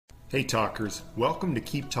Hey talkers, welcome to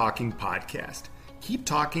Keep Talking Podcast. Keep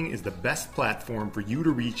Talking is the best platform for you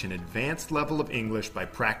to reach an advanced level of English by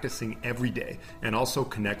practicing every day and also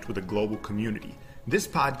connect with a global community. This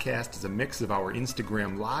podcast is a mix of our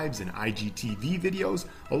Instagram lives and IGTV videos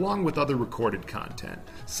along with other recorded content.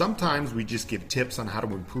 Sometimes we just give tips on how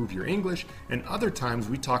to improve your English, and other times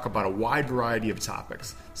we talk about a wide variety of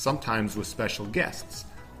topics, sometimes with special guests.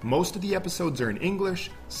 Most of the episodes are in English,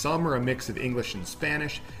 some are a mix of English and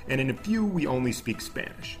Spanish, and in a few we only speak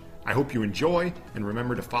Spanish. I hope you enjoy, and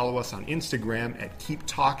remember to follow us on Instagram at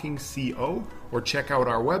KeepTalkingCO or check out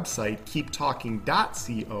our website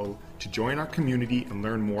keeptalking.co to join our community and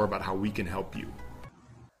learn more about how we can help you.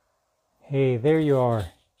 Hey, there you are.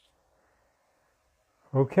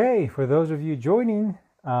 Okay, for those of you joining,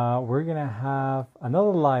 we're going to have another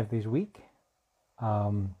live this week.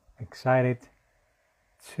 Excited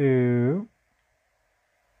to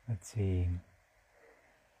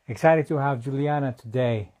have Juliana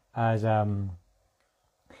today. As I've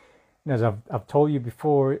told you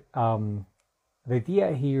before, the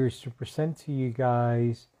idea here is to present to you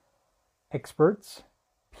guys experts,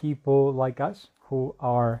 people like us who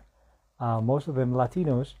are most of them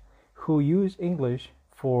Latinos, who use English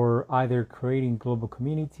for either creating global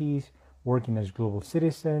communities, working as global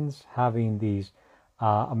citizens, having these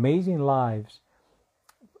amazing lives,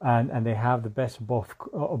 and they have the best of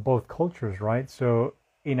both cultures, right? So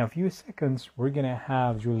in a few seconds, we're going to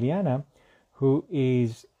have Juliana, who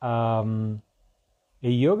is a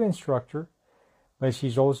yoga instructor, but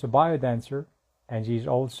she's also a biodancer, and she's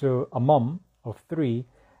also a mom of 3,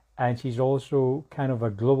 and she's also kind of a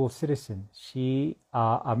global citizen.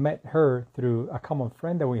 I met her through a common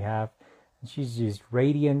friend that we have, and she's just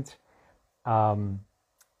radiant,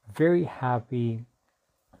 very happy,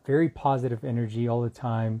 very positive energy all the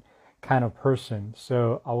time kind of person.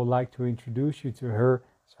 So I would like to introduce you to her.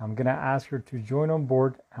 So I'm going to ask her to join on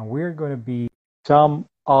board, and we're going to be some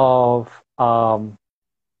of, kind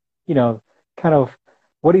of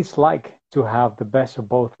what it's like to have the best of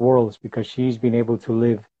both worlds, because she's been able to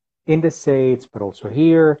live in the States, but also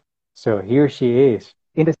here. So here she is.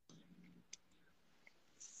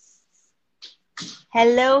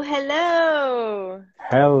 Hello, hello.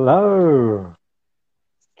 Hello.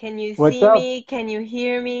 Can you What's see up? me? Can you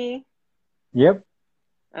hear me? Yep.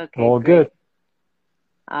 Okay, All great. good.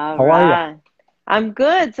 All How are you? right. I'm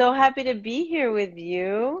good. So happy to be here with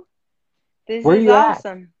you. This Where is you at?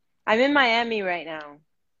 awesome. I'm in Miami right now.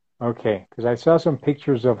 Okay, because I saw some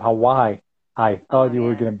pictures of Hawaii. I thought you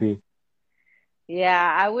were going to be.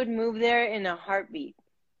 Yeah, I would move there in a heartbeat.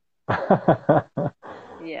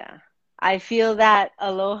 Yeah. I feel that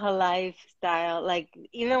aloha lifestyle. Like,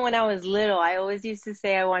 even when I was little, I always used to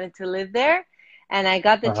say I wanted to live there, and I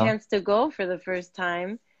got the chance to go for the first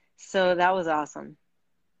time. So that was awesome.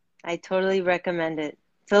 I totally recommend it.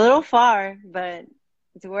 It's a little far, but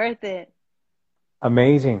it's worth it.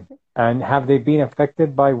 Amazing. And have they been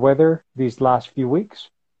affected by weather these last few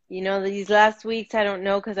weeks? You know, these last weeks, I don't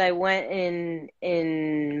know because I went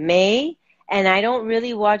in May, and I don't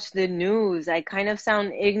really watch the news. I kind of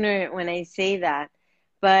sound ignorant when I say that.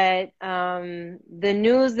 But the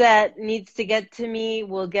news that needs to get to me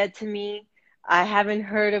will get to me. I haven't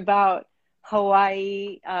heard about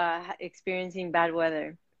Hawaii experiencing bad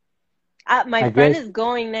weather. My friend is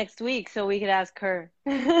going next week, so we could ask her.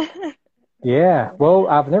 Yeah, well,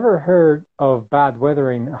 I've never heard of bad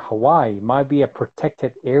weather in Hawaii. It might be a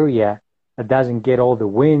protected area that doesn't get all the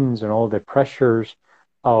winds and all the pressures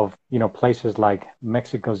of, places like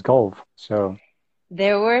Mexico's Gulf. So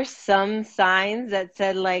there were some signs that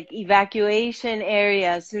said like evacuation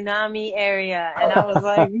area, tsunami area, and I was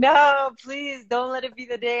like, no, please don't let it be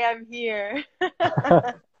the day I'm here.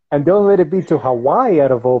 And don't let it be to Hawaii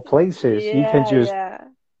out of all places. You can just,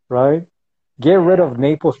 right? Get rid of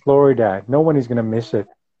Naples, Florida. No one is going to miss it.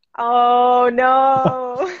 Oh,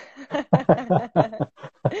 no.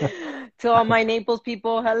 To all my Naples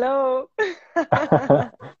people, hello.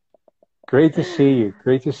 Great to see you.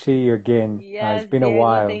 Great to see you again. Yes, it's been Diego, a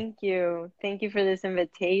while. thank you. Thank you for this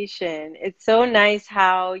invitation. It's so nice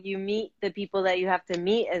how you meet the people that you have to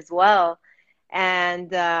meet as well.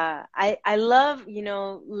 And I love,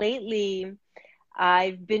 lately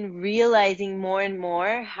I've been realizing more and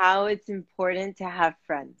more how it's important to have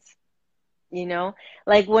friends.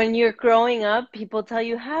 Like when you're growing up, people tell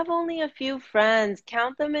you have only a few friends,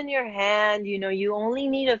 count them in your hand, you only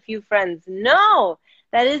need a few friends. No,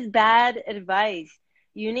 that is bad advice.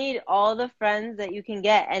 You need all the friends that you can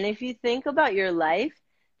get. And if you think about your life,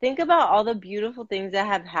 think about all the beautiful things that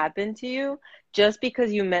have happened to you just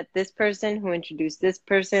because you met this person who introduced this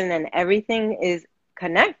person, and everything is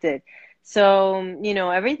connected. So,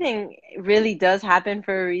 everything really does happen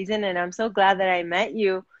for a reason, and I'm so glad that I met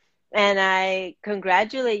you. And I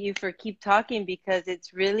congratulate you for Keep Talking because it's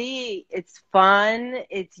fun,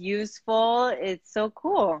 it's useful, it's so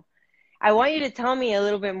cool. I want you to tell me a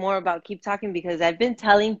little bit more about Keep Talking because I've been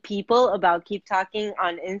telling people about Keep Talking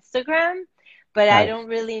on Instagram, but I Nice. don't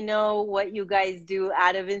really know what you guys do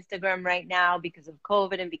out of Instagram right now because of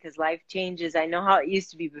COVID and because life changes. I know how it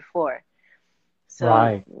used to be before. So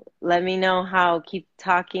Right. let me know how Keep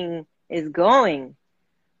Talking is going.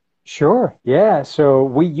 Sure. Yeah. So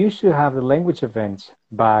we used to have the language events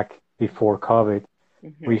back before COVID.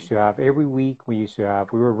 We used Hmm. to have every week, we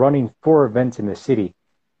were running 4 events in the city.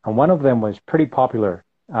 And one of them was pretty popular.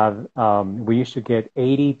 We used to get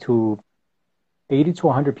 80 to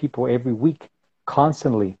 100 people every week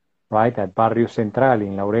constantly, right? At Barrio Central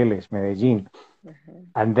in Laureles, Medellin.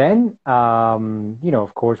 Hmm. And then,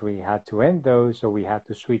 of course, we had to end those. So we had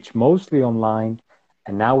to switch mostly online.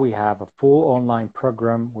 And now we have a full online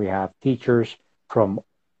program. We have teachers from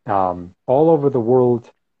all over the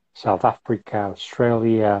world, South Africa,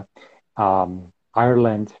 Australia,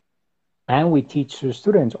 Ireland, and we teach the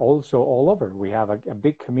students also all over. We have a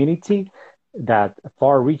big community that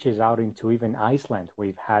far reaches out into even Iceland.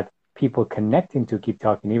 We've had people connecting to Keep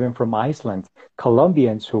Talking, even from Iceland,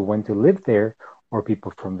 Colombians who went to live there, or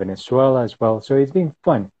people from Venezuela as well. So it's been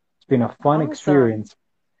fun. It's been a fun Awesome. experience.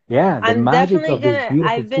 Yeah, the I'm magic definitely of this gonna,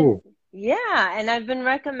 beautiful tool. yeah, and I've been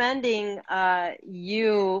recommending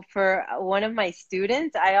you for one of my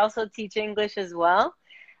students. I also teach English as well,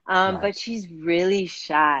 Nice. but she's really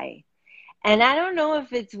shy. And I don't know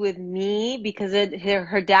if it's with me because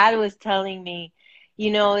her dad was telling me,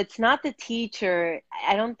 it's not the teacher.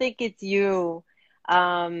 I don't think it's you.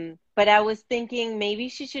 But I was thinking maybe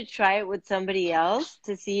she should try it with somebody else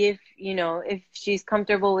to see if she's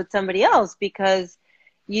comfortable with somebody else because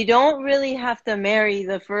you don't really have to marry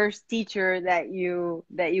the first teacher that you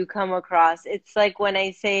come across. It's like when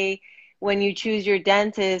I say when you choose your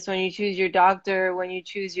dentist, when you choose your doctor, when you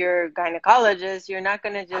choose your gynecologist, you're not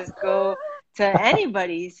going to just go to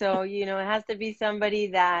anybody. So, it has to be somebody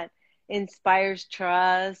that inspires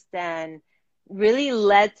trust and really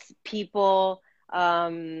lets people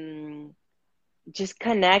just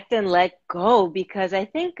connect and let go. Because I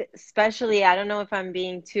think, especially, I don't know if I'm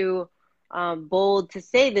being too bold to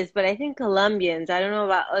say this, but I think Colombians, I don't know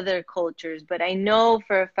about other cultures, but I know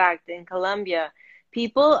for a fact in Colombia,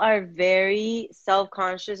 people are very self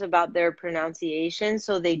conscious about their pronunciation,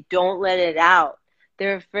 so they don't let it out.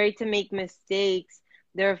 They're afraid to make mistakes.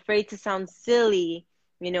 They're afraid to sound silly.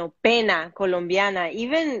 Pena, colombiana.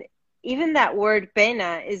 Even that word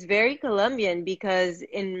pena is very Colombian because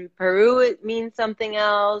in Peru it means something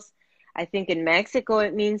else. I think in Mexico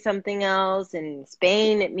it means something else. In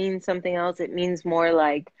Spain it means something else. It means more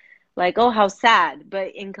like oh how sad.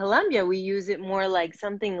 But in Colombia we use it more like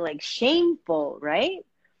something like shameful, right?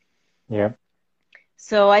 Yeah.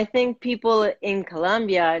 So I think people in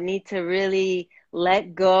Colombia need to really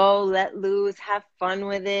let go, let loose, have fun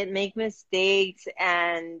with it, make mistakes,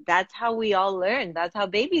 and that's how we all learn. That's how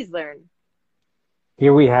babies learn.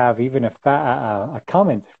 Here we have even a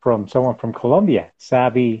comment from someone from Colombia.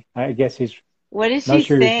 Sabi, I guess he's What is not she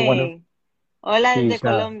sure if the one who saying? Hola desde she's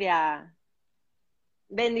Colombia.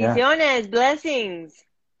 yeah. Bendiciones, blessings.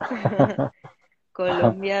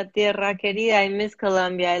 Colombia, tierra querida. I miss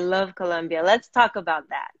Colombia. I love Colombia. Let's talk about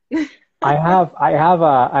that. I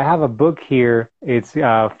have a book here. It's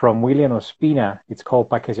from William Ospina. It's called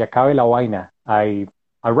Pa que se acabe la vaina. I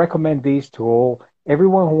recommend these to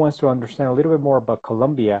everyone who wants to understand a little bit more about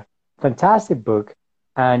Colombia. Fantastic book,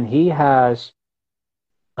 and he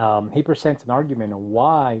presents an argument on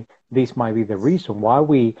why this might be the reason why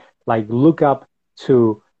we like look up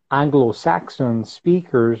to Anglo-Saxon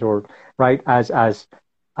speakers or right as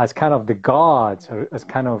kind of the gods or as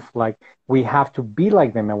kind of like we have to be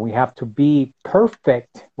like them and we have to be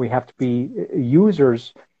perfect. We have to be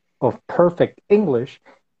users of perfect English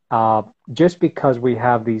just because we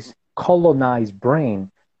have this colonized brain,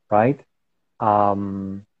 right?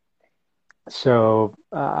 Um,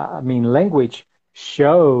 I mean, language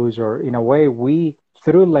shows, or in a way,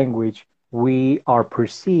 through language, we are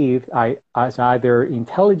perceived as either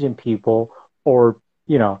intelligent people or,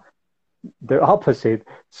 you know, the opposite.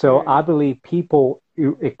 So I Hmm. believe people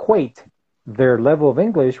equate their level of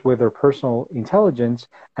English with their personal intelligence.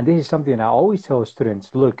 And this is something I always tell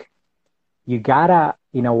students, look, you gotta,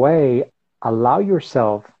 in a way, allow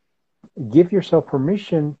yourself give yourself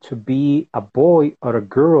permission to be a boy or a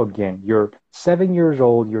girl again. You're 7 years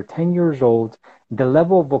old, you're 10 years old. The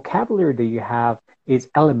level of vocabulary that you have is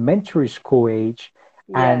elementary school age,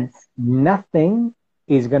 and Yes. nothing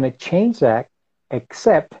is going to change that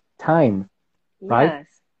except time, right?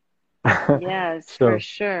 Yes. Yes, for So,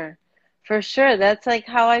 sure. For sure. That's like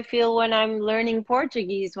how I feel when I'm learning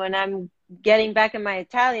Portuguese, when I'm getting back in my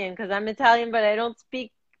Italian, because I'm Italian, but I don't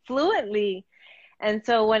speak fluently. And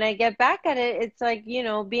so when I get back at it, it's like,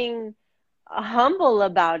 being humble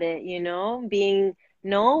about it, being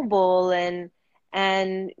noble and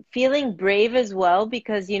feeling brave as well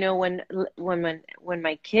because when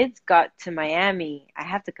my kids got to Miami, I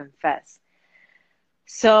have to confess.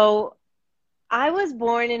 So I was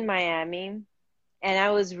born in Miami and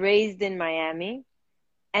I was raised in Miami.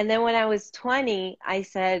 And then when I was 20, I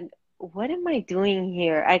said, what am I doing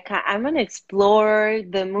here? I'm going to explore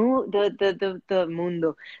the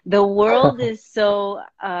mundo. The world is so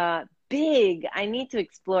big. I need to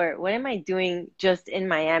explore it. What am I doing just in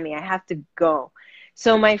Miami? I have to go.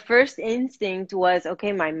 So my first instinct was,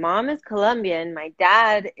 okay, my mom is Colombian, my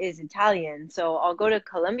dad is Italian. So I'll go to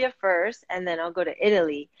Colombia first and then I'll go to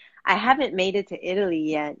Italy. I haven't made it to Italy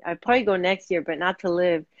yet. I'll probably go next year, but not to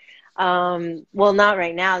live. Well, not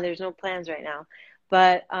right now. There's no plans right now.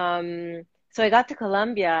 But so I got to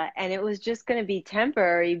Colombia and it was just going to be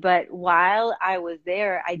temporary. But while I was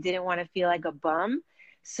there, I didn't want to feel like a bum.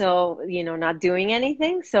 So, not doing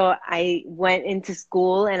anything. So I went into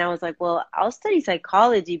school and I was like, well, I'll study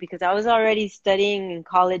psychology because I was already studying in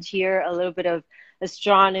college here a little bit of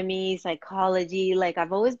astronomy, psychology. Like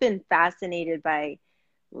I've always been fascinated by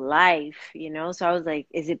life. So I was like,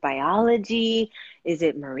 is it biology? Is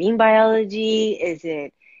it marine biology? Is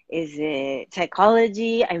it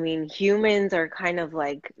psychology? I mean, humans are kind of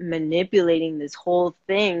like manipulating this whole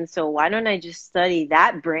thing. So why don't I just study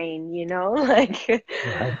that brain? Like,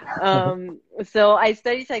 right. so I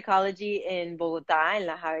studied psychology in Bogota, in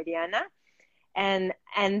La Javeriana. And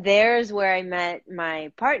there's where I met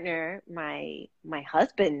my partner, my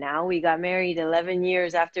husband now. We got married 11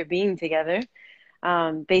 years after being together.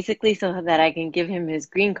 Basically so that I can give him his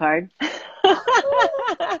green card.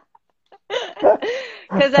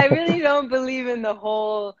 Because I really don't believe in the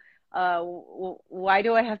whole, why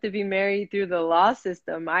do I have to be married through the law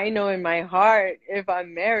system? I know in my heart if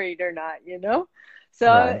I'm married or not. So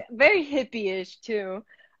Right. very hippie-ish too.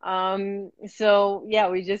 So yeah,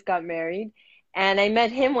 we just got married. And I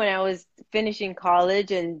met him when I was finishing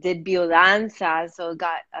college and did biodanza, so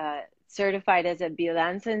got certified as a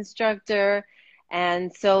biodanza instructor.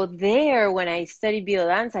 And so there, when I studied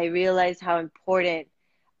biodanza, I realized how important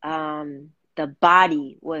the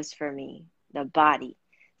body was for me, the body.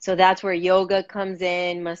 So that's where yoga comes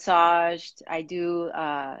in, massaged. I do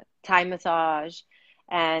Thai massage.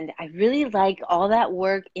 And I really like all that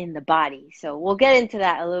work in the body. So we'll get into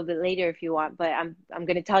that a little bit later if you want, but I'm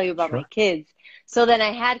going to tell you about my Sure. kids. So then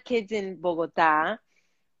I had kids in Bogota.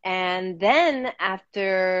 And then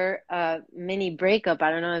after a mini breakup, I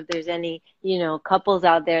don't know if there's any, couples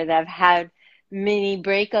out there that have had mini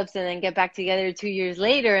breakups and then get back together 2 years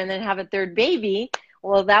later and then have a third baby.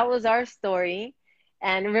 Well, that was our story.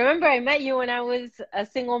 And remember, I met you when I was a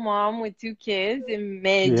single mom with 2 kids in Yeah.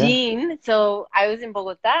 Medellin. So I was in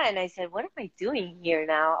Bogota and I said, what am I doing here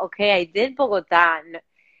now? Okay, I did Bogota. And,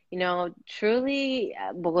 truly,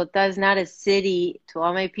 Bogota is not a city. To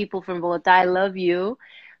all my people from Bogota, I love you.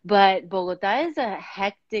 But Bogota is a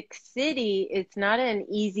hectic city. It's not an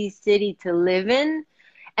easy city to live in.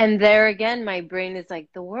 And there again, my brain is like,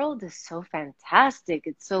 the world is so fantastic.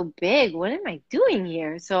 It's so big. What am I doing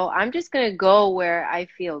here? So I'm just going to go where I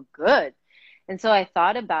feel good. And so I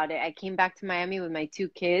thought about it. I came back to Miami with my 2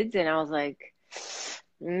 kids and I was like,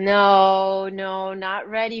 no, not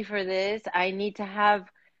ready for this. I need to have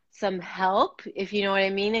some help, if you know what I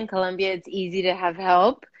mean. In Colombia, it's easy to have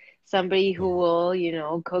help. Somebody who Yeah.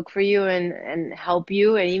 will, cook for you and help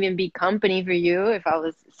you and even be company for you if I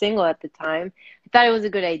was single at the time. I thought it was a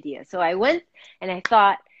good idea. So I went and I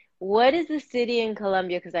thought, what is the city in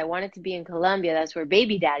Colombia? Because I wanted to be in Colombia. That's where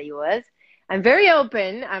baby daddy was. I'm very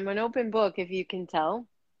open. I'm an open book, if you can tell.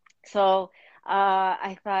 So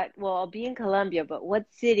I thought, well, I'll be in Colombia, but what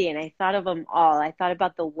city? And I thought of them all. I thought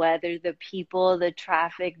about the weather, the people, the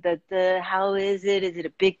traffic, the how is it? Is it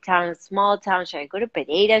a big town, a small town? Should I go to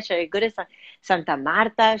Pereira? Should I go to Santa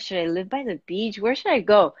Marta? Should I live by the beach? Where should I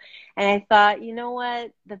go? And I thought, you know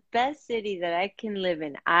what? The best city that I can live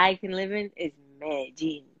in is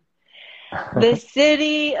Medellin. The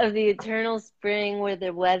city of the eternal spring where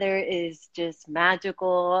the weather is just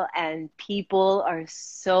magical and people are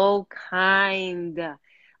so kind,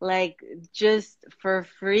 like just for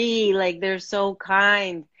free, like they're so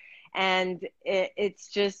kind. And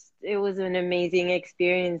it was an amazing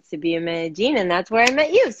experience to be in Medellin, and that's where I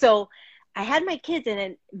met you. So I had my kids, and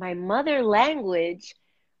then my mother language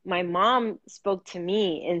my mom spoke to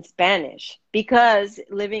me in Spanish because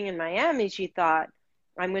living in Miami, she thought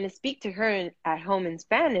I'm going to speak to her at home in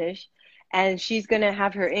Spanish, and she's going to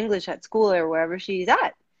have her English at school or wherever she's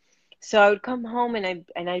at. So I would come home and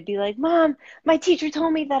I'd be like, Mom, my teacher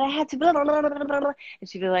told me that I had to blah, blah, blah, blah, blah, blah. And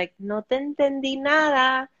she'd be like, no te entendí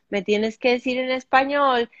nada. Me tienes que decir en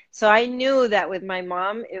español. So I knew that with my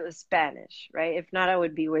mom, it was Spanish, right? If not, I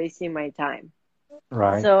would be wasting my time.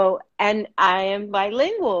 Right. So, and I am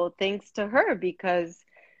bilingual thanks to her because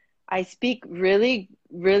I speak really,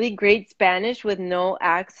 really great Spanish with no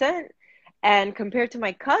accent. And compared to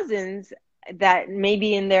my cousins, that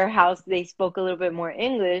maybe in their house they spoke a little bit more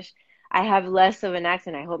English, I have less of an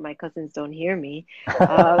accent. I hope my cousins don't hear me.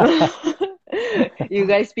 Um, you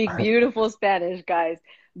guys speak beautiful Spanish, guys.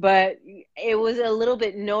 But it was a little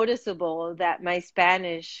bit noticeable that my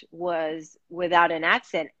Spanish was without an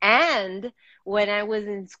accent. And when I was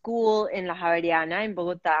in school in La Javeriana in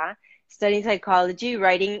Bogota, studying psychology,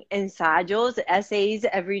 writing ensayos, essays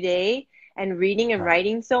every day, and reading and Right.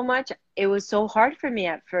 writing so much, it was so hard for me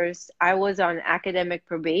at first. I was on academic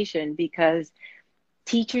probation because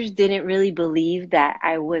teachers didn't really believe that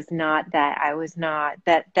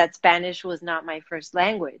that Spanish was not my first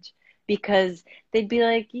language, because they'd be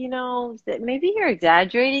like, maybe you're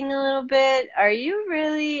exaggerating a little bit. Are you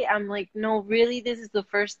really? I'm like, no, really, this is the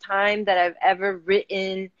first time that I've ever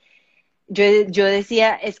written. Yo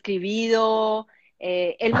decía escribido,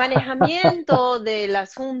 el manejamiento del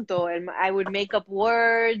asunto. I would make up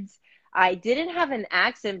words. I didn't have an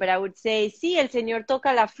accent, but I would say, sí, el señor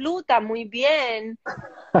toca la fluta muy bien.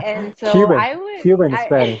 And so Cuban, Cuban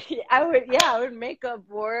Spanish. I would make up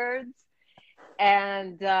words.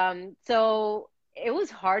 And so it was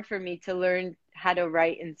hard for me to learn how to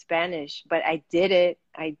write in Spanish, but I did it.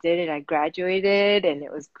 I graduated, and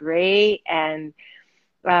it was great. And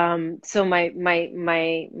so my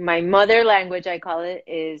mother language, I call it,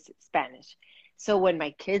 is Spanish. So when my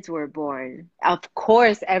kids were born, of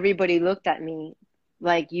course, everybody looked at me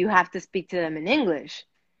like, you have to speak to them in English.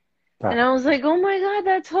 And Right. I was like, oh my God,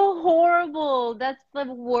 that's so horrible. That's the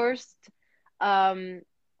worst, um,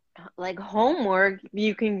 like homework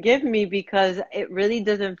you can give me, because it really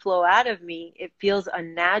doesn't flow out of me. It feels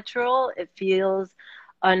unnatural. It feels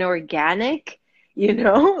unorganic,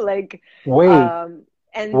 like, Wait, um,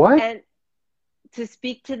 what? and to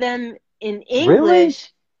speak to them in Really?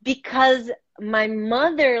 English, because my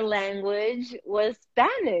mother language was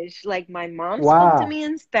Spanish. Like, my mom spoke to Wow. me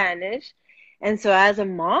in Spanish. And so as a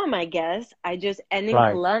mom, I guess and in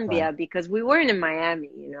Right, right, Colombia, because we weren't in Miami,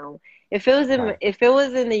 If it was right.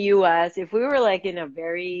 in the US, if we were like in a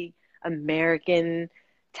very American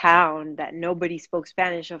town that nobody spoke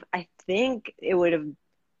Spanish of, I think it would have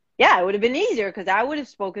been easier, because I would have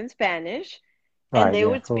spoken Spanish and Right, they yeah,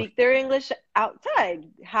 of would course. speak their English outside,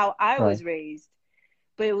 how I Right. was raised.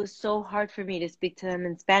 But it was so hard for me to speak to them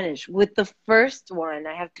in Spanish. With the first one,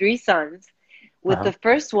 I have three sons. With Uh-huh. the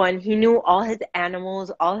first one, he knew all his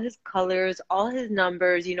animals, all his colors, all his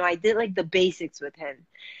numbers. I did like the basics with him.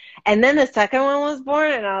 And then the second one was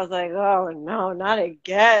born, and I was like, oh no, not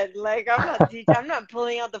again. Like, I'm not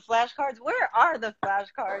pulling out the flashcards. Where are the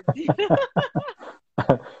flashcards?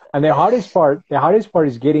 And the hardest part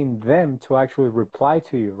is getting them to actually reply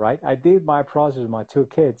to you, right? I did my process with my two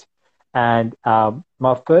kids, and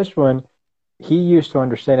my first one, he used to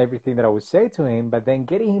understand everything that I would say to him, but then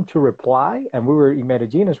getting him to reply, and we were in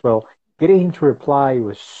Medellin as well, getting him to reply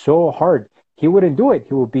was so hard. He wouldn't do it.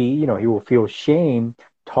 He would be, he would feel shame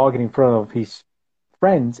talking in front of his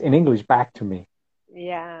friends in English back to me.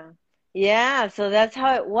 Yeah. Yeah, so that's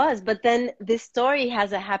how it was. But then this story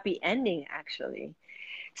has a happy ending, actually.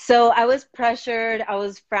 So I was pressured, I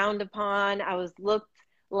was frowned upon, I was looked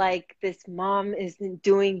like this mom isn't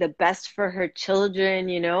doing the best for her children.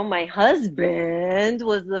 My husband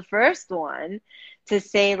was the first one to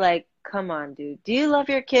say, like, come on, dude, do you love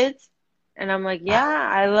your kids? And I'm like, yeah,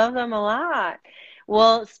 I love them a lot.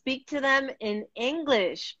 Well, speak to them in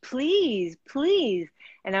English, please, please.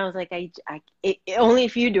 And I was like, only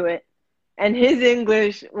if you do it. And his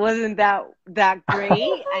English wasn't that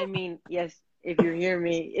great. I mean, yes, if you hear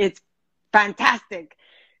me, it's fantastic.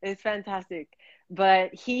 It's fantastic.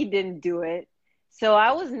 But he didn't do it. So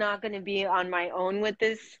I was not going to be on my own with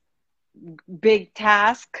this big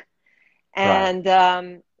task. Right. And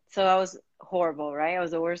so I was horrible, right? I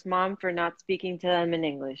was the worst mom for not speaking to them in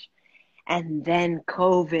English. And then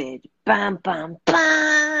COVID. Bam, bam,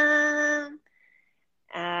 bam.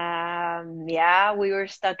 Yeah, we were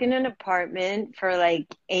stuck in an apartment for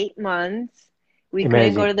like 8 months. We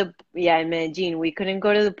couldn't go Imagine. to in Medellin. We couldn't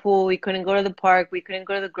go to the pool. We couldn't go to the park. We couldn't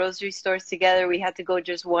go to the grocery stores together. We had to go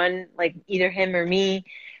just one, like either him or me.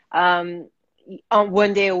 um, on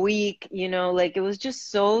 1 day a week, like it was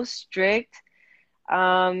just so strict,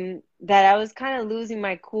 that I was kind of losing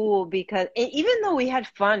my cool because even though we had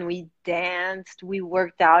fun, we danced, we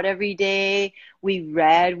worked out every day, we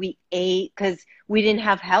read, we ate because we didn't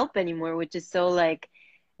have help anymore, which is so like,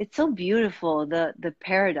 it's so beautiful, the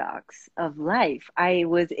paradox of life. I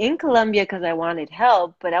was in Colombia because I wanted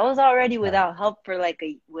help, but I was already Right. without help for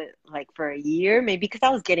for a year, maybe because I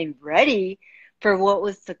was getting ready for what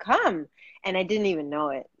was to come, and I didn't even know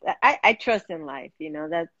it. I trust in life,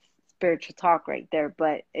 that's spiritual talk right there,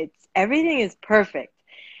 but it's everything is perfect.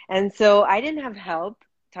 And so I didn't have help,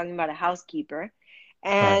 talking about a housekeeper.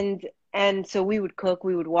 Right. And so we would cook,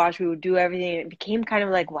 we would wash, we would do everything. It became kind of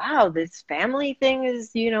like, wow, this family thing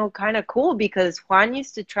is, kind of cool because Juan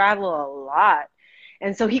used to travel a lot.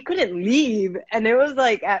 And so he couldn't leave. And it was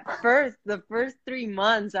like at first, the first 3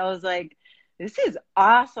 months, I was like, this is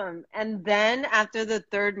awesome. And then after the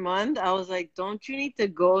third month, I was like, don't you need to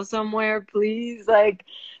go somewhere, please? Like,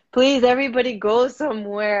 please, everybody go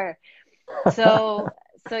somewhere. So,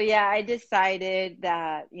 so yeah, I decided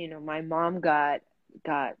that, my mom got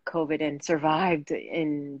COVID and survived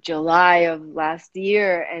in July of last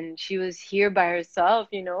year, and she was here by herself,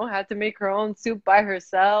 had to make her own soup by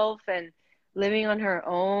herself and living on her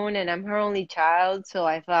own, and I'm her only child, so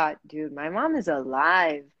I thought, dude, my mom is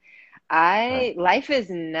alive. Right. I life is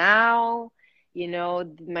now,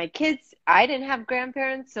 my kids, I didn't have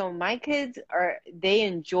grandparents, so my kids they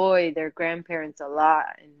enjoy their grandparents a lot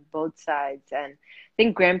in both sides. And I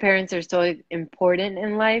think grandparents are so important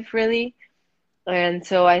in life, really. And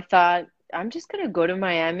so I thought, I'm just gonna go to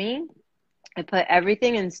Miami. I put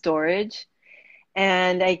everything in storage,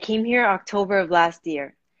 and I came here October of last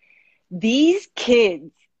year. These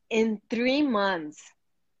kids, in 3 months,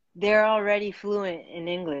 they're already fluent in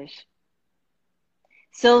English.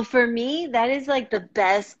 So for me, that is like the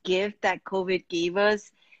best gift that COVID gave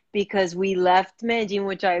us because we left Medellin,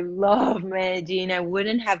 which I love Medellin. I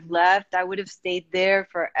wouldn't have left. I would have stayed there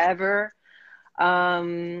forever.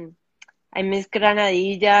 Um, I miss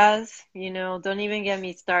Granadillas, don't even get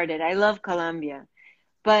me started. I love Colombia.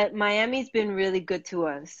 But Miami's been really good to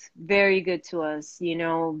us, very good to us.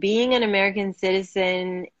 Being an American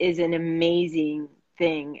citizen is an amazing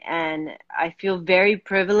thing. And I feel very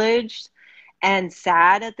privileged and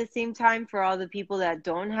sad at the same time for all the people that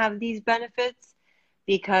don't have these benefits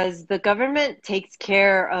because the government takes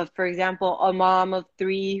care of, for example, a mom of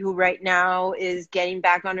three who right now is getting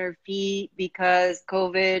back on her feet because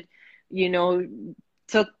COVID, you know,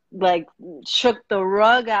 took like shook the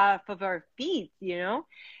rug off of our feet,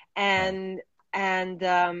 Right. and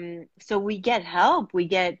so we get help, we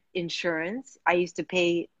get insurance. I used to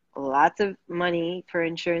pay lots of money for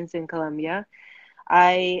insurance in Colombia.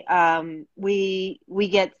 We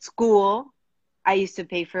get school. I used to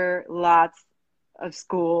pay for lots of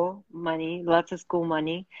school money, lots of school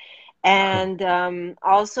money. And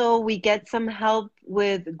also we get some help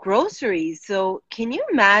with groceries. So can you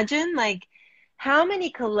imagine like how many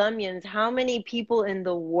Colombians, how many people in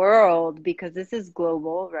the world, because this is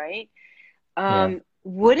global, right? Yeah.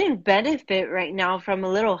 Wouldn't benefit right now from a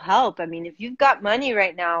little help. I mean, if you've got money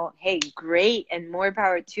right now, hey, great, and more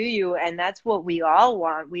power to you. And that's what we all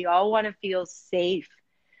want. We all want to feel safe.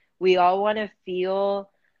 We all want to feel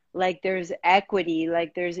like there's equity,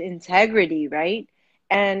 like there's integrity, right?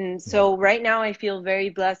 And Yeah. so right now I feel very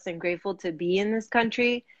blessed and grateful to be in this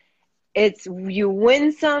country. It's you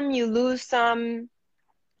win some, you lose some.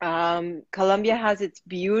 Colombia has its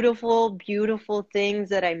beautiful, beautiful things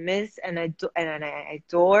that I miss and I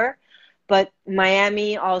adore, but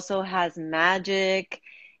Miami also has magic.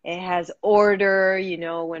 It has order.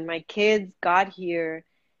 When my kids got here,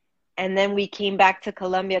 and then we came back to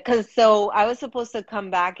Colombia, because so I was supposed to come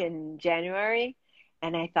back in January,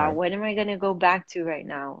 and I thought, Right. what am I gonna go back to right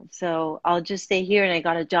now? So I'll just stay here, and I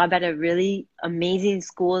got a job at a really amazing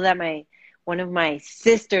school that my one of my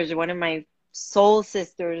sisters, one of my soul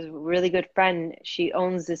sisters, really good friend, she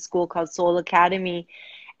owns this school called Soul Academy,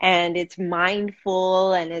 and it's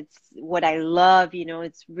mindful and it's what I love.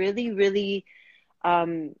 It's really, really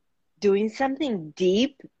um, doing something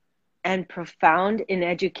deep and profound in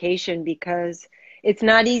education because it's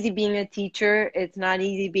not easy being a teacher. It's not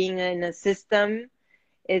easy being in a system.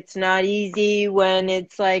 It's not easy when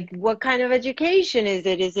it's like, what kind of education is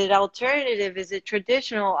it? Is it alternative? Is it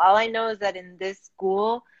traditional? All I know is that in this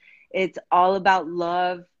school, it's all about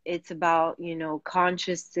love. It's about,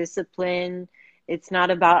 conscious discipline. It's not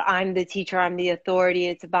about I'm the teacher, I'm the authority.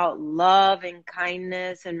 It's about love and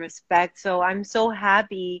kindness and respect. So I'm so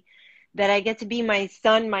happy that I get to be my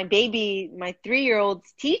son, my baby, my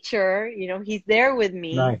 3-year-old's teacher. He's there with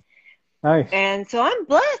me. Right. Nice. And so I'm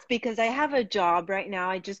blessed because I have a job right now.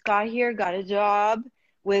 I just got here, got a job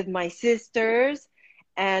with my sisters,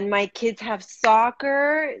 and my kids have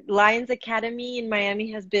soccer. Lions Academy in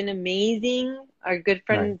Miami has been amazing. Our good Nice.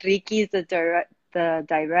 friend Ricky is the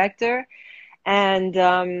director, and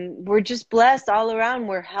we're just blessed all around.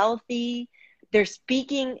 We're healthy. They're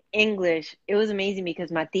speaking English. It was amazing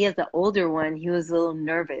because Matias, the older one, he was a little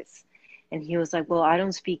nervous. And he was like, well, I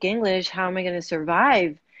don't speak English. How am I going to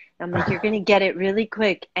survive? I'm like, you're going to get it really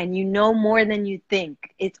quick. And you know more than you think.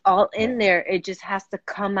 It's all Yeah. in there. It just has to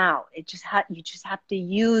come out. You just have to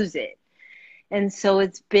use it. And so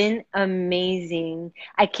it's been amazing.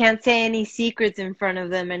 I can't say any secrets in front of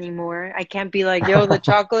them anymore. I can't be like, yo, the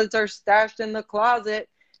chocolates are stashed in the closet.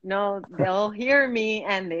 No, they'll hear me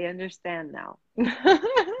and they understand now.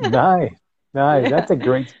 Nice. Nice. Yeah. That's a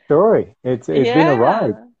great story. It's been a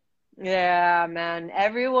ride. Yeah. Yeah, man.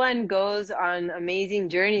 Everyone goes on amazing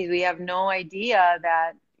journeys. We have no idea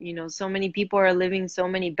that, so many people are living so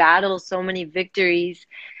many battles, so many victories.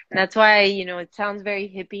 And that's why, it sounds very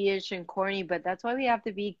hippie-ish and corny, but that's why we have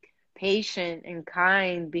to be patient and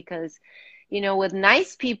kind because, with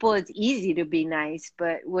nice people, it's easy to be nice,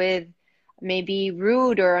 but with maybe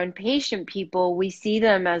rude or impatient people, we see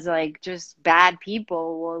them as like just bad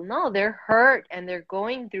people. Well, no, they're hurt and they're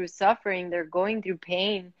going through suffering, they're going through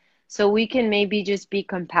pain. So we can maybe just be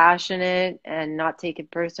compassionate and not take it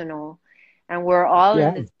personal. And we're all in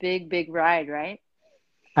Yeah. this big, big ride, right?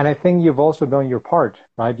 And I think you've also done your part,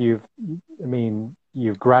 right? I mean,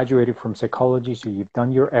 you've graduated from psychology, so you've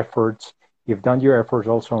done your efforts. You've done your efforts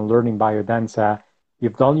also on learning biodanza.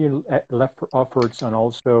 You've done your efforts on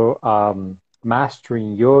also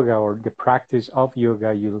mastering yoga or the practice of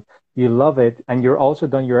yoga. You love it, and you're also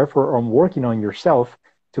done your effort on working on yourself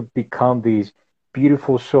to become this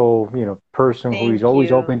beautiful soul, person who is Thank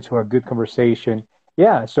always open you. to a good conversation.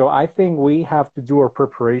 Yeah, so I think we have to do our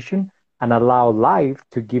preparation and allow life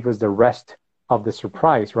to give us the rest of the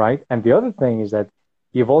surprise, right? And the other thing is that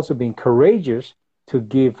you've also been courageous to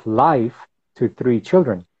give life to three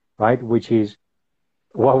children, right? Which is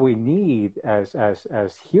what we need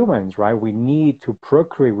as humans, right? We need to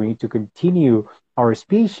procreate, we need to continue our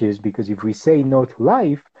species because if we say no to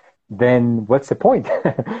life, then what's the point?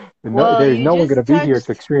 No, Well, there's you no one going to just be here to touched,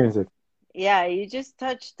 experience it. yeah, you just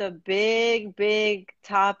touched a big, big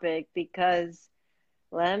topic because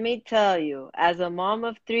let me tell you, as a mom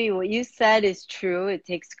of three, what you said is true. It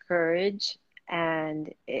takes courage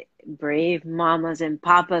and brave mamas and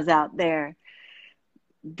papas out there.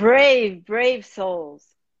 Brave, brave souls.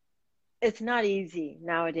 It's not easy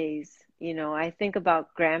nowadays. I think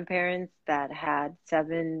about grandparents that had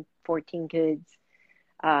 7, 14 kids,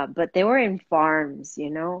 but they were in farms,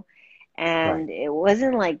 Right. and it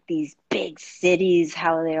wasn't like these big cities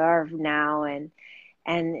how they are now.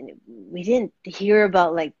 And we didn't hear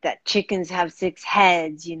about like that chickens have 6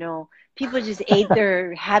 heads. People just ate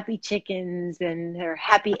their happy chickens and their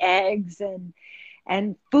happy eggs,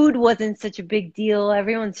 and food wasn't such a big deal.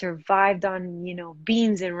 Everyone survived on,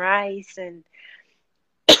 beans and rice, and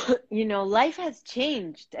life has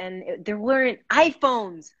changed, and there weren't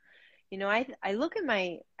iPhones. I look at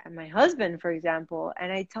my husband, for example,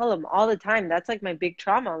 and I tell him all the time that's like my big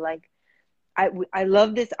trauma. Like I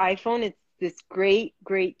love this iPhone. It's this great,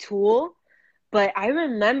 great tool. But I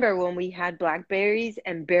remember when we had Blackberries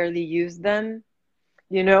and barely used them,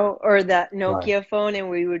 or that Right. Nokia phone, and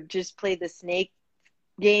we would just play the snake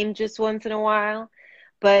game just once in a while.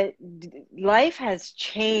 But life has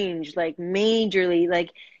changed like majorly. Like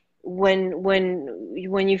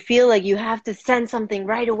when you feel like you have to send something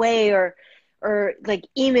right away, or like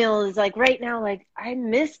email is like right now, like I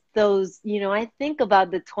miss those. I think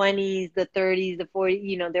about the 20s, the 30s, the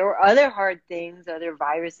 40s. There were other hard things, other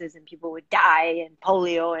viruses, and people would die, and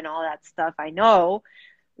polio and all that stuff. I know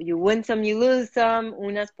you win some, you lose some,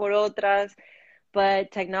 unas por otras.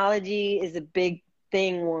 But technology is a big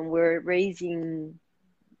thing when we're raising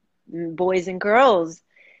boys and girls,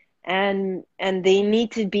 and they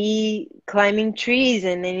need to be climbing trees,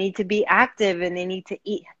 and they need to be active, and they need to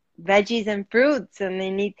eat veggies and fruits, and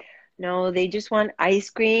they need no, they just want ice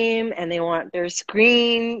cream and they want their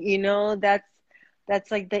screen.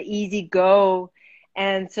 That's like the easy go.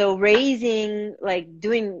 And so raising, like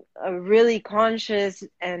doing a really conscious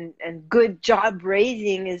and good job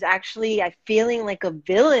raising, is actually I feeling like a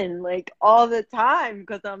villain like all the time,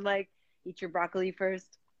 because I'm like, eat your broccoli first,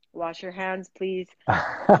 wash your hands, please.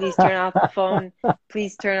 Please turn off the phone.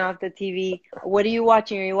 Please turn off the TV. What are you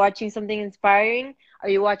watching? Are you watching something inspiring? Are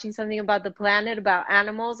you watching something about the planet, about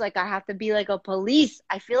animals? Like I have to be like a police.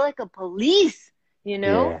 I feel like a police, you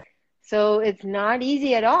know? Yeah. So it's not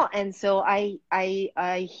easy at all. And so I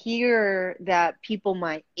hear that people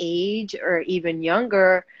my age or even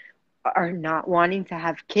younger are not wanting to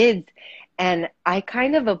have kids. And I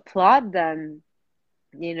kind of applaud them,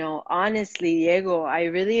 honestly, Diego. I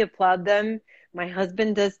really applaud them. My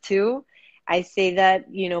husband does too. I say that,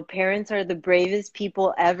 parents are the bravest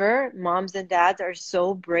people ever. Moms and dads are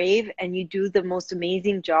so brave, and you do the most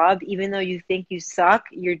amazing job. Even though you think you suck,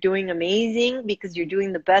 you're doing amazing because you're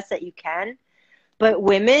doing the best that you can. But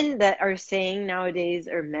women that are saying nowadays,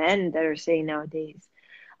 or men that are saying nowadays,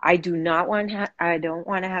 I don't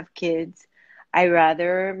want to have kids. I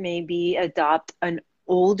rather maybe adopt an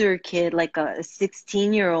older kid, like a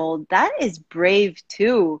 16-year-old. That is brave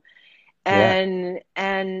too. Yeah. And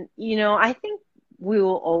I think we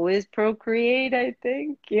will always procreate, I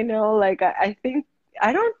think, like I think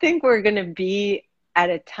I don't think we're gonna be at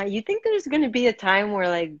a time. You think there's gonna be a time where,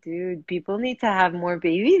 like, dude, people need to have more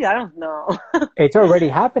babies? I don't know. It's already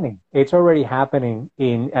happening. It's already happening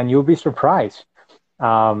and you'll be surprised.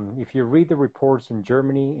 If you read the reports in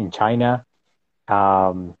Germany, in China,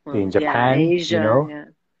 Well, in yeah, Japan, Asia, yeah.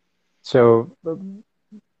 So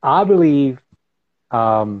I believe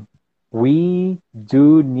we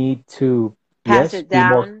do need to, Pass yes, it be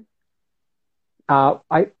more. down. Uh,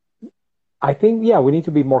 I I think, yeah, we need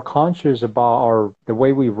to be more conscious about the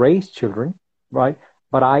way we raise children, right?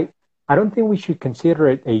 But I don't think we should consider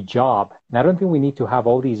it a job, and I don't think we need to have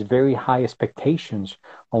all these very high expectations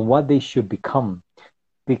on what they should become,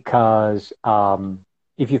 because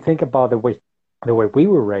if you think about the way we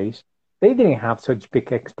were raised, they didn't have such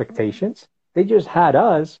big expectations. They just had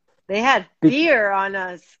us. They had Be- fear on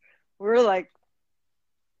us. We're like,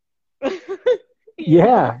 you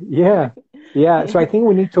know. yeah, yeah, yeah. So I think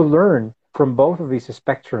we need to learn from both of these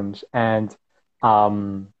spectrums, and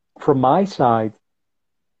from my side,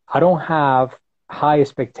 I don't have high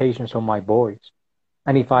expectations on my boys.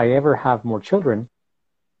 And if I ever have more children,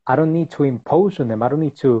 I don't need to impose on them. I don't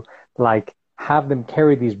need to like have them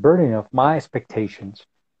carry this burden of my expectations,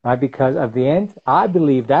 right? Because at the end, I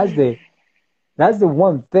believe that's the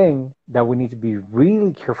one thing that we need to be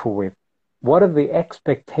really careful with. What are the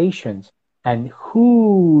expectations and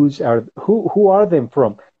who are them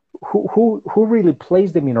from? Who really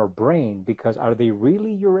plays them in our brain? Because are they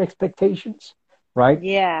really your expectations, right?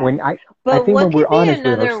 Yeah. When I But think what when can we're be honest with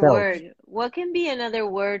another ourselves, word? What can be another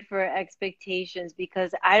word for expectations?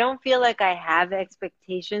 Because I don't feel like I have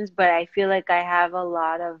expectations, but I feel a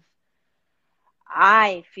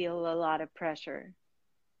lot of pressure.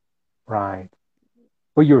 right?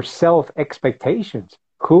 But your self expectations.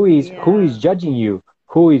 Who is Yeah. judging you?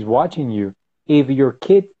 Who is watching you? If your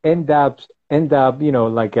kid end up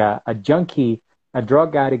like a junkie, a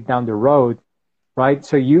drug addict down the road, right?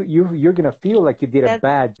 So you're gonna feel like you did a That's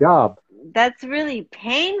bad job, that's really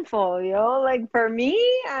painful, Like for me,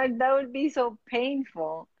 that would be so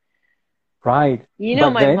painful. right?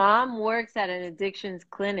 But My then mom works at an addictions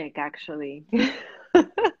clinic, actually.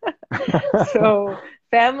 So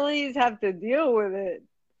families have to deal with it.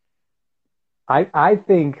 I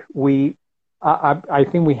think I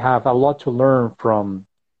think we have a lot to learn from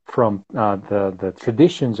the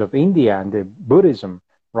traditions of India and the Buddhism,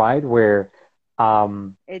 right? Where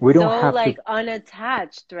we It's don't so have to. like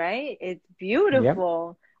unattached, right? It's Yep.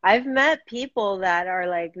 beautiful. I've met people that are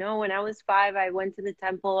like, no, when I was 5, I went to the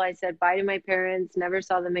temple, I said bye to my parents, never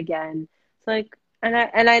saw them again. It's like,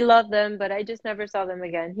 and I love them, but I just never saw them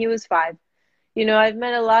again. He was 5. I've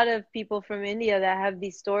met a lot of people from India that have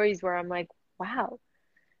these stories where I'm like, wow,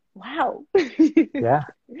 wow. Yeah,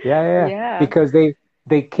 yeah, yeah. Yeah. Because they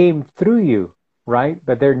came through you, right?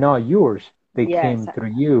 But they're not yours. They Yes, came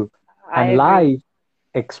through you, I and agree. life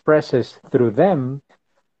expresses through them.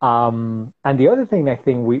 And the other thing I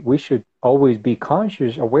think we should always be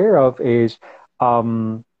conscious, aware of, is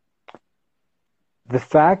um, the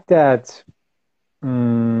fact that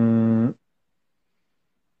oh,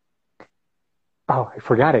 I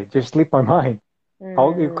forgot it. Just slipped my mind.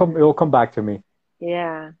 It'll Mm, come back to me.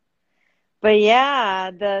 yeah. But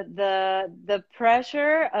yeah, the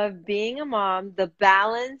pressure of being a mom, the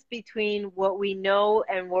balance between what we know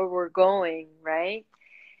and where we're going, right?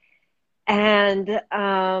 And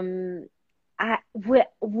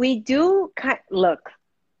we do look.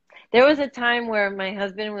 There was a time where my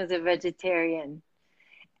husband was a vegetarian,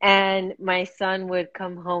 and my son would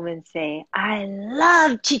come home and say, I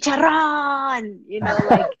love chicharrón,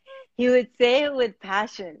 like he would say it with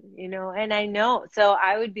passion, and I know. So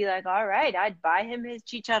I would be like, all right, I'd buy him his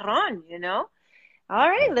chicharrón. All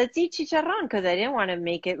right, let's eat chicharrón, because I didn't want to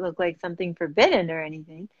make it look like something forbidden or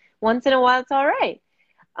anything. Once in a while, it's all right.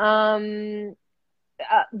 Um,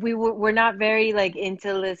 we're not very like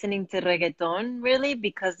into listening to reggaeton really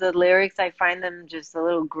because the lyrics I find them just a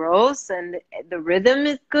little gross and the rhythm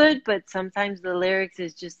is good, but sometimes the lyrics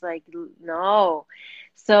is just like no.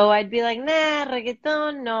 So I'd be like, nah,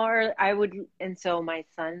 reggaeton, no, or I would, and so my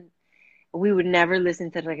son, we would never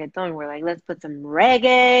listen to reggaeton. We're like, let's put some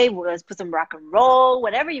reggae, let's put some rock and roll,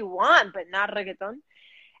 whatever you want, but not reggaeton.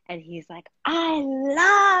 And he's like, I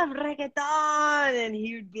love reggaeton. And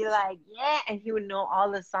he would be like, yeah. And he would know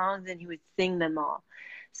all the songs and he would sing them all.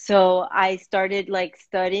 So I started like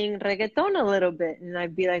studying reggaeton a little bit. And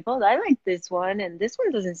I'd be like, oh, I like this one. And this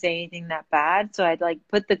one doesn't say anything that bad. So I'd like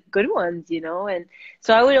put the good ones, you know. And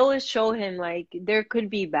so I would always show him like there could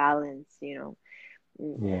be balance, you know.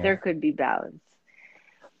 Yeah. There could be balance.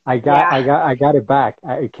 I Yeah. got it back.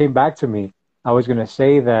 It came back to me. I was gonna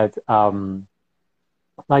say that,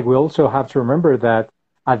 like we also have to remember that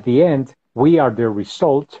at the end we are the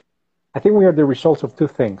result. I think we are the result of two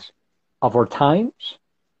things, of our times,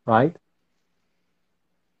 right?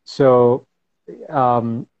 So,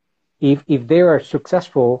 um, if they are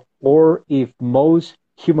successful, or if most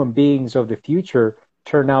human beings of the future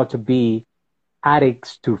turn out to be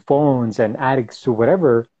addicts to phones and addicts to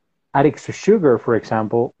whatever, addicts to sugar, for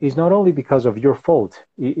example, is not only because of your fault.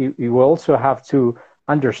 You will also have to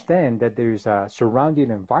understand that there is a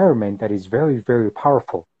surrounding environment that is very, very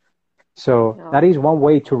powerful. So that No. is one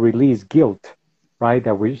way to release guilt, right?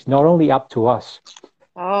 That is not only up to us.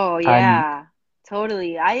 Oh, And yeah,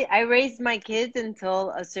 totally. I raised my kids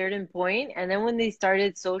until a certain point, and then when they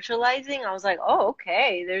started socializing, I was like, oh,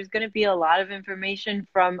 okay, there's going to be a lot of information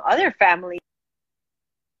from other families.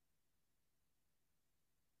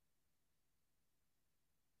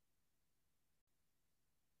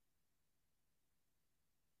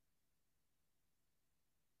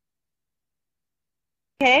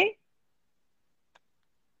 Okay.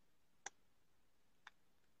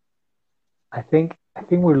 I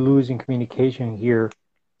think we're losing communication here.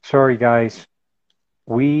 Sorry, guys.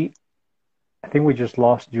 We I think we just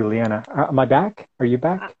lost Juliana. Am I back? Are you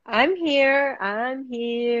back? I'm here. I'm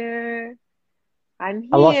here. I'm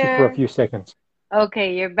I lost you for a here. few seconds.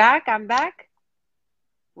 Okay, you're back. I'm back.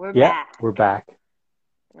 We're Yeah, back. we're back.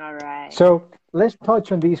 All right. So let's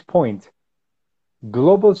touch on this point.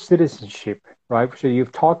 Global citizenship, right? So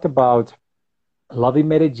you've talked about loving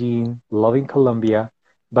Medellin, loving Colombia,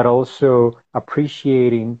 but also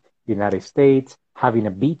appreciating the United States, having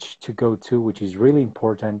a beach to go to, which is really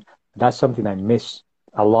important. That's something I miss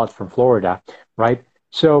a lot from Florida, right?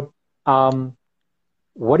 So,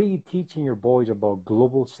 what are you teaching your boys about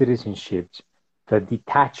global citizenship, the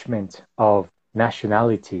detachment of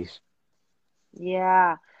nationalities?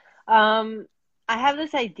 Yeah. Um, I have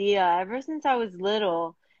this idea. Ever since I was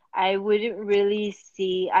little, I wouldn't really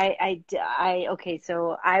see, okay,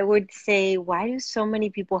 so I would say, why do so many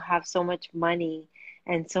people have so much money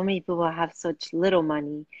and so many people have such little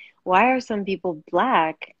money? Why are some people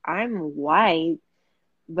black? I'm white,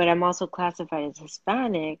 but I'm also classified as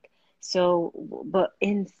Hispanic. So, but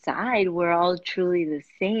inside, we're all truly the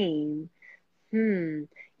same. Hmm,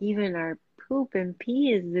 even our poop and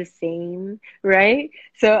pee is the same, right?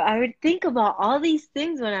 So I would think about all these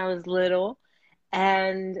things when I was little,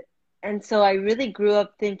 and and so I really grew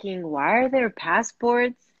up thinking, why are there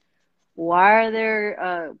passports? Why are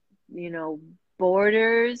there you know,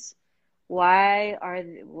 borders? What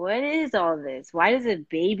is all this? Why does a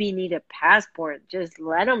baby need a passport? Just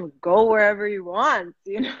let him go wherever he wants,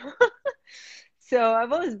 you know? So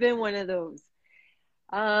I've always been one of those.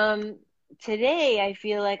 Um, Today I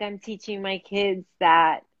feel like I'm teaching my kids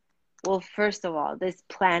that, well, first of all, this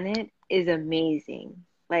planet is amazing.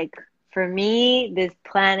 Like for me, this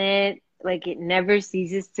planet, like it never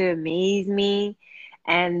ceases to amaze me.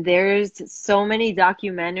 And there's so many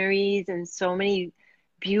documentaries and so many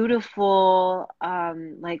beautiful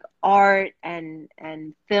like art and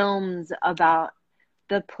films about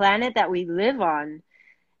the planet that we live on.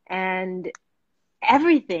 And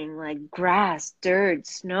everything like grass, dirt,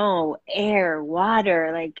 snow, air,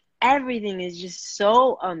 water, like everything is just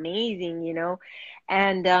so amazing, you know?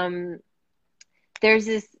 And there's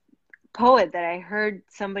this poet that I heard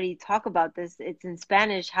somebody talk about this. It's in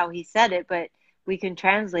Spanish how he said it, but we can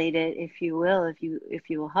translate it if you will, if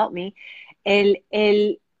you will help me. El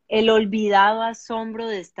olvidado asombro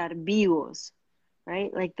de estar vivos,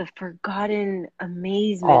 right? Like the forgotten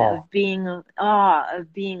amazement Oh, of being awe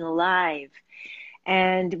of being alive.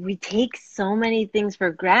 And we take so many things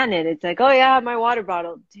for granted. It's like, oh yeah, my water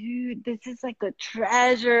bottle. Dude, this is like a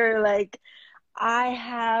treasure. Like I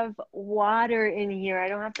have water in here. I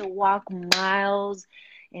don't have to walk miles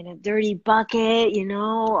in a dirty bucket, you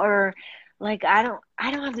know, or like I don't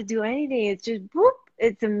have to do anything. It's just boop.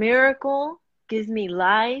 it's a miracle, gives me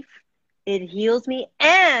life, it heals me,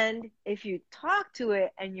 and if you talk to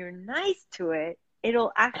it and you're nice to it,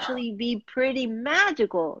 it'll actually be pretty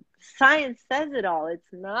magical. Science says it all.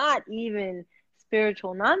 It's not even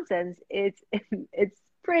spiritual nonsense. It's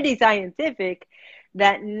pretty scientific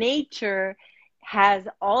that nature has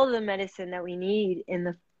all the medicine that we need in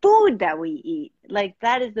the food that we eat. Like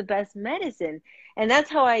that is the best medicine. And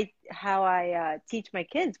that's how I teach my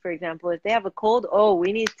kids, for example, if they have a cold, oh,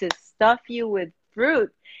 we need to stuff you with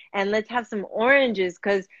fruit and let's have some oranges,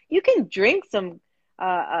 because you can drink some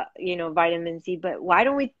vitamin C, but why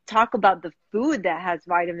don't we talk about the food that has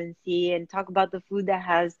vitamin C and talk about the food that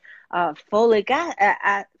has folic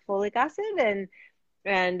acid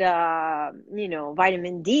and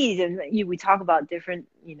vitamin D's, and we talk about different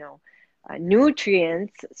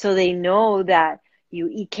nutrients, so they know that you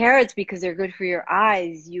eat carrots because they're good for your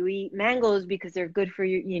eyes, you eat mangoes because they're good for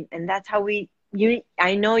you, and that's how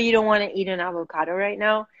I know you don't want to eat an avocado right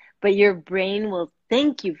now, but your brain will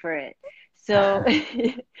thank you for it. So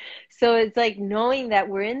so it's like knowing that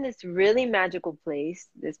we're in this really magical place,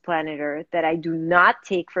 this planet Earth, that I do not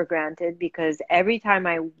take for granted, because every time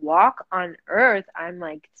I walk on Earth, I'm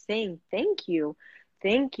like saying thank you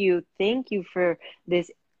for this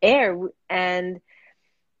air. And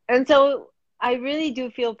so I really do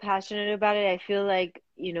feel passionate about it. I feel like,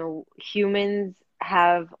 humans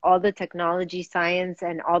have all the technology, science,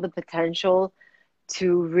 and all the potential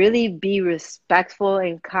to really be respectful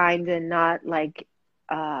and kind, and not like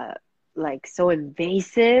so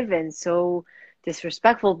invasive and so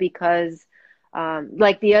disrespectful, because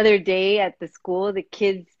like the other day at the school, the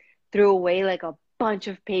kids threw away like a bunch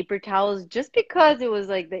of paper towels just because it was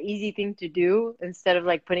like the easy thing to do, instead of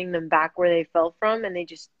like putting them back where they fell from, and they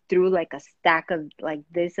just threw like a stack of like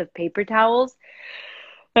this of paper towels.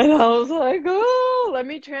 And I was like, oh, let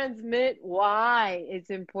me transmit why it's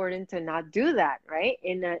important to not do that, right?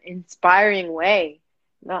 In an inspiring way.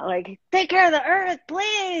 Not like, take care of the earth,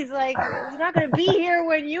 please. Like, it's not going to be here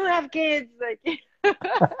when you have kids. Like,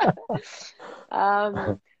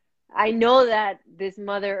 I know that this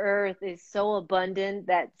Mother Earth is so abundant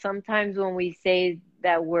that sometimes when we say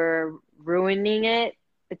that we're ruining it,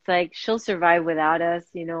 it's like she'll survive without us.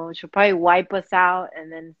 She'll probably wipe us out and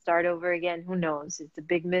then start over again. Who knows? It's a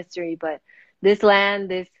big mystery. But this land,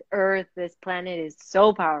 this earth, this planet is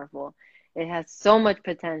so powerful. It has so much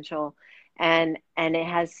potential, and it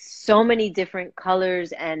has so many different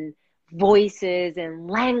colors and voices and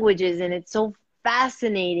languages, and it's so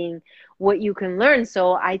fascinating what you can learn.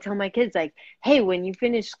 So I tell my kids, like, hey, when you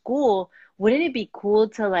finish school, wouldn't it be cool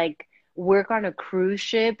to like work on a cruise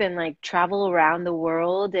ship and like travel around the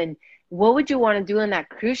world? And what would you want to do on that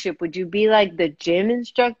cruise ship? Would you be like the gym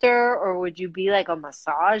instructor, or would you be like a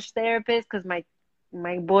massage therapist? Because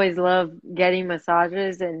my boys love getting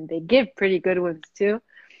massages, and they give pretty good ones too.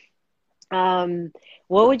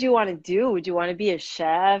 What would you want to do? Would you want to be a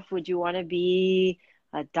chef? Would you want to be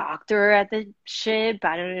a doctor at the ship?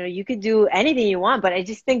 I don't know. You could do anything you want, but I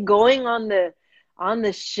just think going on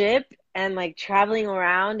the ship and like traveling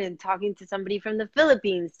around and talking to somebody from the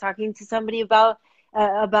Philippines, talking to somebody about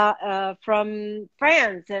from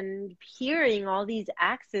France, and hearing all these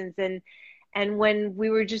accents, and when we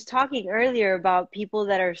were just talking earlier about people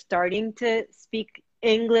that are starting to speak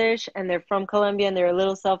English and they're from Colombia and they're a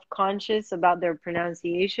little self-conscious about their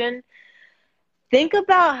pronunciation, think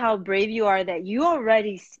about how brave you are that you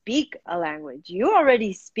already speak a language. You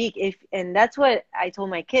already speak, and that's what I told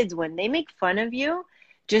my kids. When they make fun of you,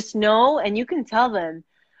 just know, and you can tell them,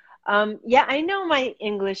 yeah, I know my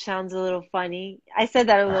English sounds a little funny. I said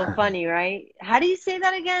that a little funny, right? How do you say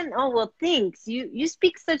that again? Oh, well, thanks. You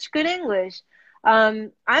speak such good English.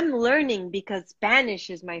 I'm learning because Spanish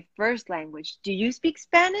is my first language. Do you speak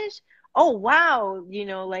Spanish? Oh, wow.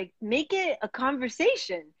 Like make it a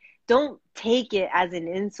conversation. Don't take it as an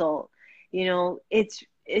insult.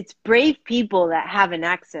 It's brave people that have an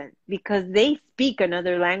accent because they speak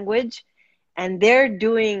another language, and they're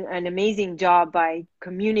doing an amazing job by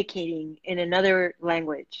communicating in another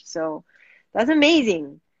language. So that's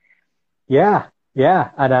amazing. Yeah,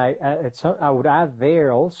 and I would add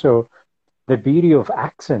there also the beauty of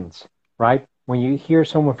accents, right? When you hear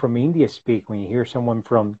someone from India speak, when you hear someone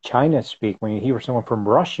from China speak, when you hear someone from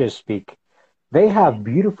Russia speak, they have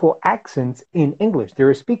beautiful accents in English.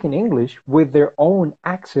 They're speaking English with their own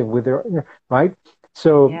accent, right?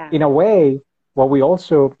 So in a way, what we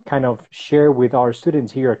also kind of share with our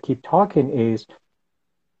students here at Keep Talking is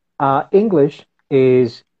English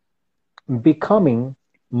is becoming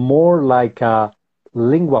more like a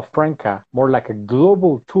lingua franca, more like a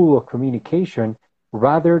global tool of communication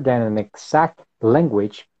rather than an exact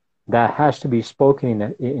language that has to be spoken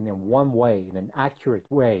in a one way, in an accurate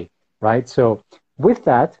way, right? So with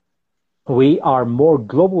that, we are more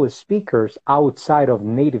global speakers outside of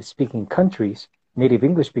native speaking countries, native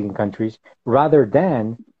English speaking countries, rather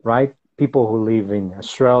than, right, people who live in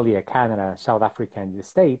Australia, Canada, South Africa, and the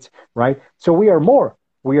States, right? So we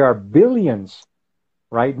are billions,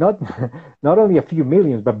 right? Not, not only a few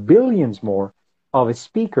millions, but billions more of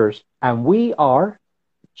speakers. And we are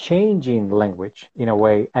changing language in a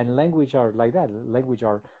way. And language are like that. Language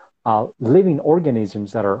are living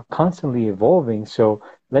organisms that are constantly evolving. So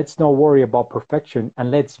let's not worry about perfection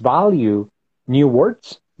and let's value new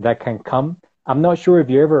words that can come. I'm not sure if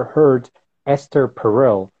you ever heard Esther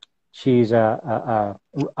Perel. She's a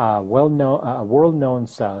well-known, world-known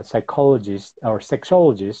psychologist or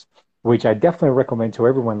sexologist, which I definitely recommend to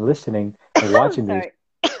everyone listening and watching this.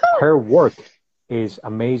 Her work is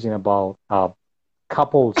amazing about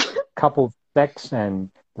couple sex and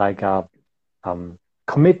like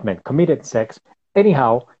committed sex.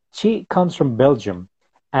 Anyhow, she comes from Belgium,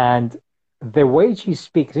 and the way she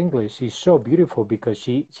speaks English is so beautiful because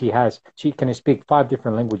she can speak 5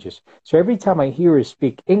 different languages. So every time I hear her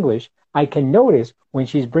speak English, I can notice when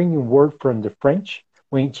she's bringing words from the French,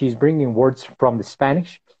 when she's bringing words from the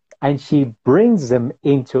Spanish, and she brings them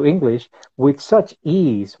into English with such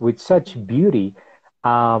ease, with such beauty,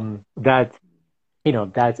 that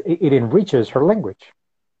that it enriches her language.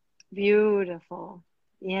 Beautiful.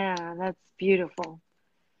 Yeah, that's beautiful.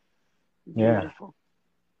 Beautiful.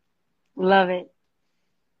 Yeah. Love it.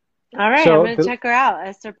 All right, so I'm going to check her out,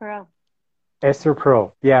 Esther Perel. Esther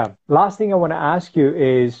Perel, yeah. Last thing I want to ask you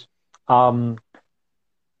is, how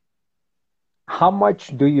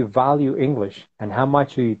much do you value English and how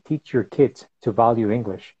much do you teach your kids to value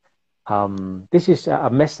English? This is a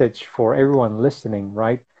message for everyone listening,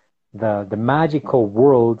 right? The magical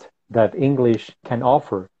world that English can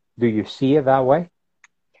offer. Do you see it that way?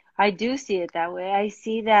 I do see it that way. I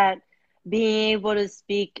see that being able to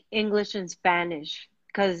speak English and Spanish,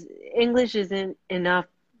 because English isn't enough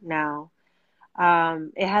now.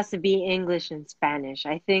 It has to be English and Spanish.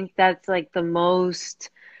 I think that's like the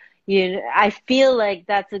most, I feel like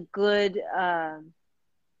that's a good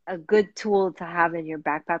tool to have in your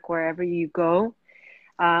backpack wherever you go.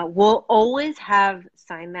 We'll always have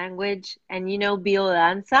sign language, and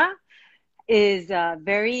biodanza is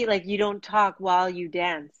very like you don't talk while you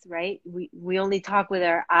dance, right? We only talk with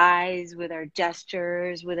our eyes, with our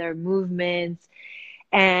gestures, with our movements.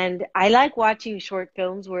 And I like watching short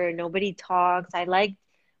films where nobody talks. I like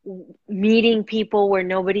meeting people where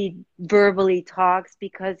nobody verbally talks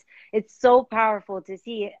because it's so powerful to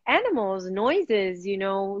see animals, noises,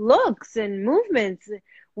 looks and movements.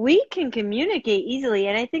 We can communicate easily.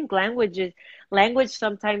 And I think language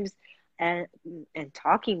sometimes and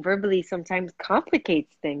talking verbally sometimes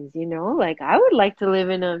complicates things, like I would like to live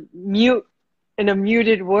in a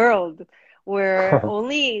muted world where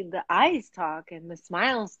only the eyes talk and the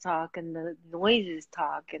smiles talk and the noises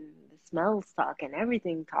talk and the smells talk and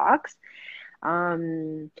everything talks.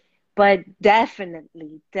 But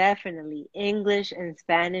definitely English and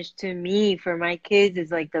Spanish to me for my kids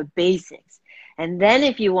is like the basics. And then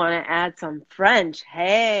if you want to add some French,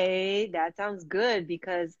 hey, that sounds good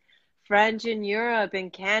because French in Europe, in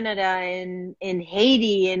Canada, in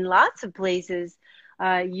Haiti, in lots of places,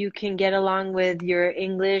 you can get along with your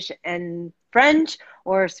English and French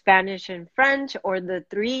or Spanish and French or the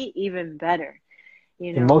three, even better.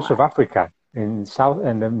 In most of Africa, in South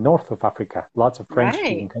and the North of Africa, lots of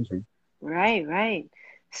French-speaking countries. Right.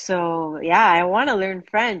 So, yeah, I want to learn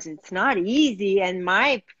French. It's not easy. And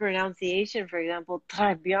my pronunciation, for example,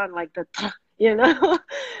 très bien, like the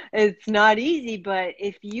it's not easy. But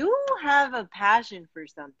if you have a passion for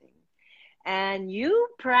something and you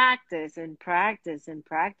practice and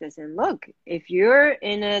look, if you're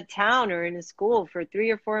in a town or in a school for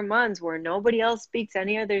 3 or 4 months where nobody else speaks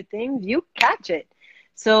any other things, you catch it.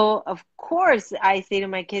 So, of course, I say to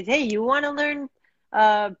my kids, hey, you want to learn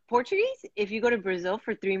Portuguese? If you go to Brazil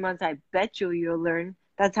for 3 months, I bet you'll learn.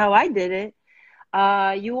 That's how I did it.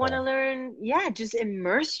 You want to learn? Yeah, just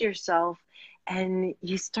immerse yourself and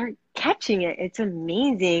you start catching it. It's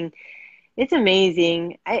amazing. It's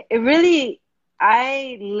amazing.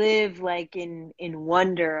 I live like in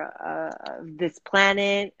wonder of this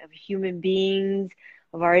planet, of human beings,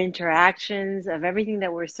 of our interactions, of everything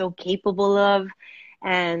that we're so capable of.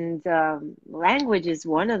 And language is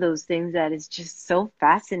one of those things that is just so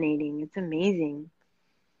fascinating. It's amazing.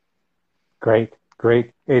 Great.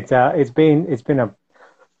 It's been a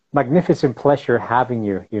magnificent pleasure having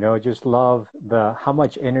you. Just love how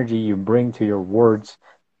much energy you bring to your words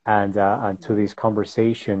and to this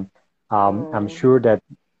conversation. I'm sure that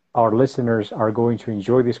our listeners are going to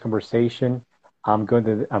enjoy this conversation. I'm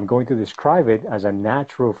going to describe it as a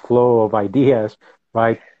natural flow of ideas,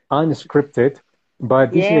 right? Unscripted,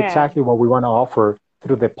 but this is Yeah. exactly what we want to offer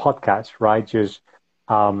through the podcast, right? Just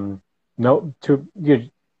no to you,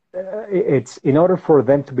 it's in order for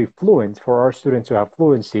them to be fluent, for our students to have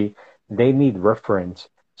fluency, they need reference.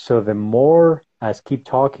 So the more as keep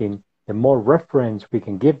talking, the more reference we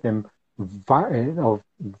can give them of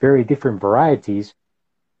very different varieties,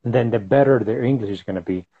 then the better their English is going to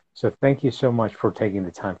be. So thank you so much for taking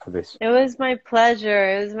the time for this. It was my pleasure.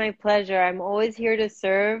 It was my pleasure. I'm always here to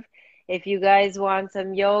serve. If you guys want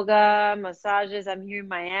some yoga, massages, I'm here in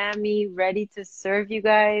Miami, ready to serve you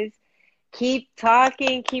guys. Keep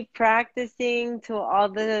talking, keep practicing. To all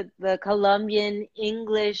the Colombian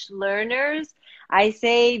English learners, I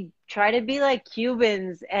say try to be like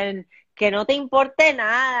Cubans and que no te importe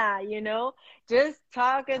nada, you know? Just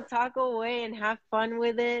talk and talk away and have fun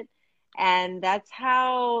with it. And that's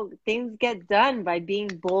how things get done, by being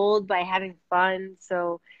bold, by having fun.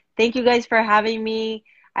 So thank you guys for having me.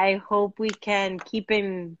 I hope we can keep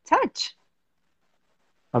in touch.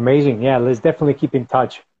 Amazing. Yeah, let's definitely keep in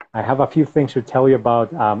touch. I have a few things to tell you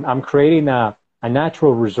about. I'm creating a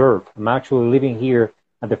natural reserve. I'm actually living here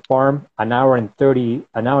at the farm, an hour and 20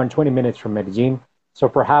 minutes from Medellin. So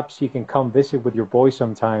perhaps you can come visit with your boys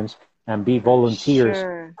sometimes and be volunteers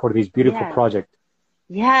Sure. for this beautiful Yes. project.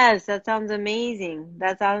 Yes, that sounds amazing.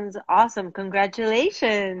 That sounds awesome.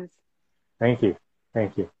 Congratulations. Thank you.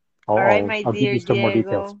 Thank you. All right, my I'll give dear you some more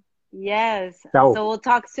details. Diego. Yes. Ciao. So we'll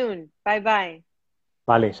talk soon. Bye-bye.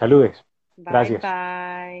 Vale, saludes. Gracias.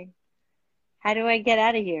 Bye-bye. How do I get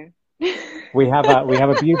out of here? We have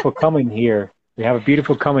a beautiful coming here. We have a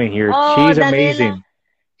beautiful coming here. Oh, She's Daniela. amazing.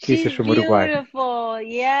 She's She's from Uruguay. beautiful.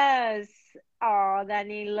 Yes. Oh,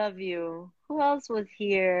 Danny, love you. Who else was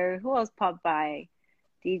here? Who else popped by?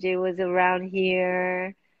 DJ was around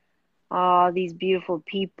here. Oh, these beautiful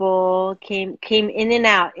people came in and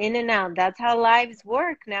out, in and out. That's how lives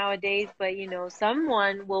work nowadays. But you know,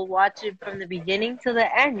 someone will watch it from the beginning to the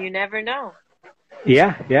end. You never know.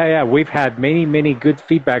 Yeah. We've had many good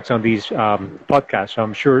feedbacks on these podcasts, so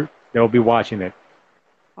I'm sure they'll be watching it.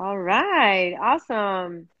 All right.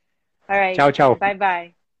 Awesome. All right. Ciao, ciao.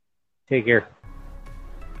 Bye-bye. Take care.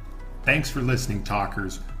 Thanks for listening,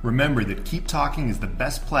 talkers. Remember that Keep Talking is the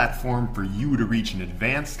best platform for you to reach an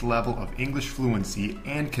advanced level of English fluency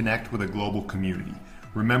and connect with a global community.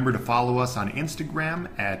 Remember to follow us on Instagram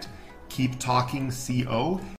at KeepTalkingCO